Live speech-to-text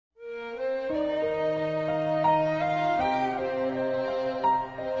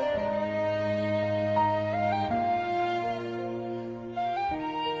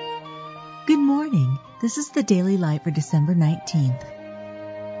This is the Daily Light for December 19th.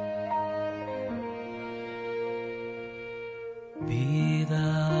 Be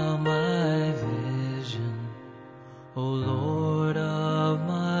thou my vision, O Lord of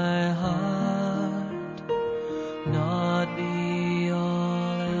my heart, not be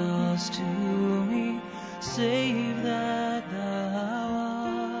all else to me, save that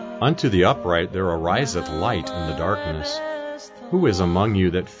thou art. Unto the upright there ariseth light in the darkness. Who is among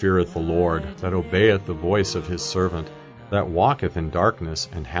you that feareth the Lord, that obeyeth the voice of his servant, that walketh in darkness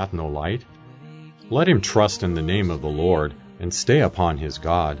and hath no light? Let him trust in the name of the Lord, and stay upon his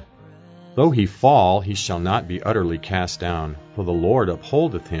God. Though he fall, he shall not be utterly cast down, for the Lord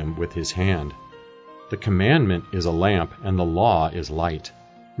upholdeth him with his hand. The commandment is a lamp, and the law is light.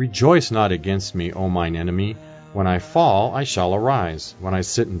 Rejoice not against me, O mine enemy. When I fall, I shall arise. When I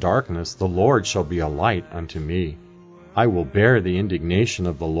sit in darkness, the Lord shall be a light unto me. I will bear the indignation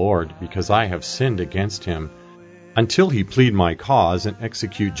of the Lord, because I have sinned against him. Until he plead my cause and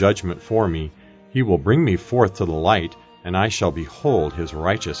execute judgment for me, he will bring me forth to the light, and I shall behold his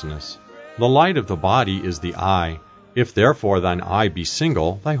righteousness. The light of the body is the eye. If therefore thine eye be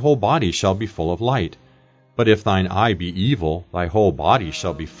single, thy whole body shall be full of light. But if thine eye be evil, thy whole body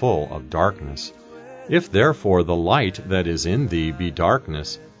shall be full of darkness. If therefore the light that is in thee be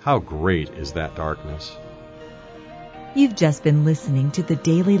darkness, how great is that darkness? You've just been listening to the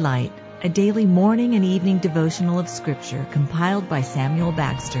Daily Light, a daily morning and evening devotional of Scripture compiled by Samuel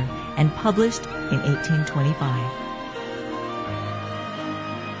Bagster and published in 1825.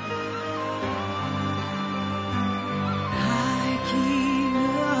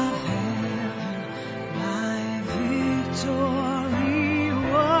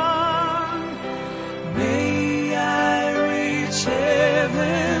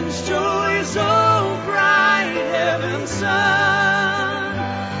 Heaven's joy so bright, heaven's sun,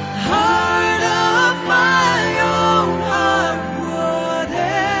 heart of my own heart,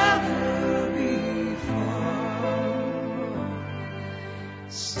 whatever befall,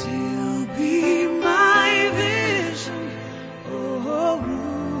 still be my vision, O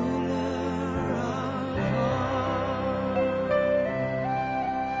ruler of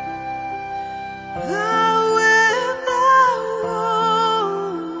all.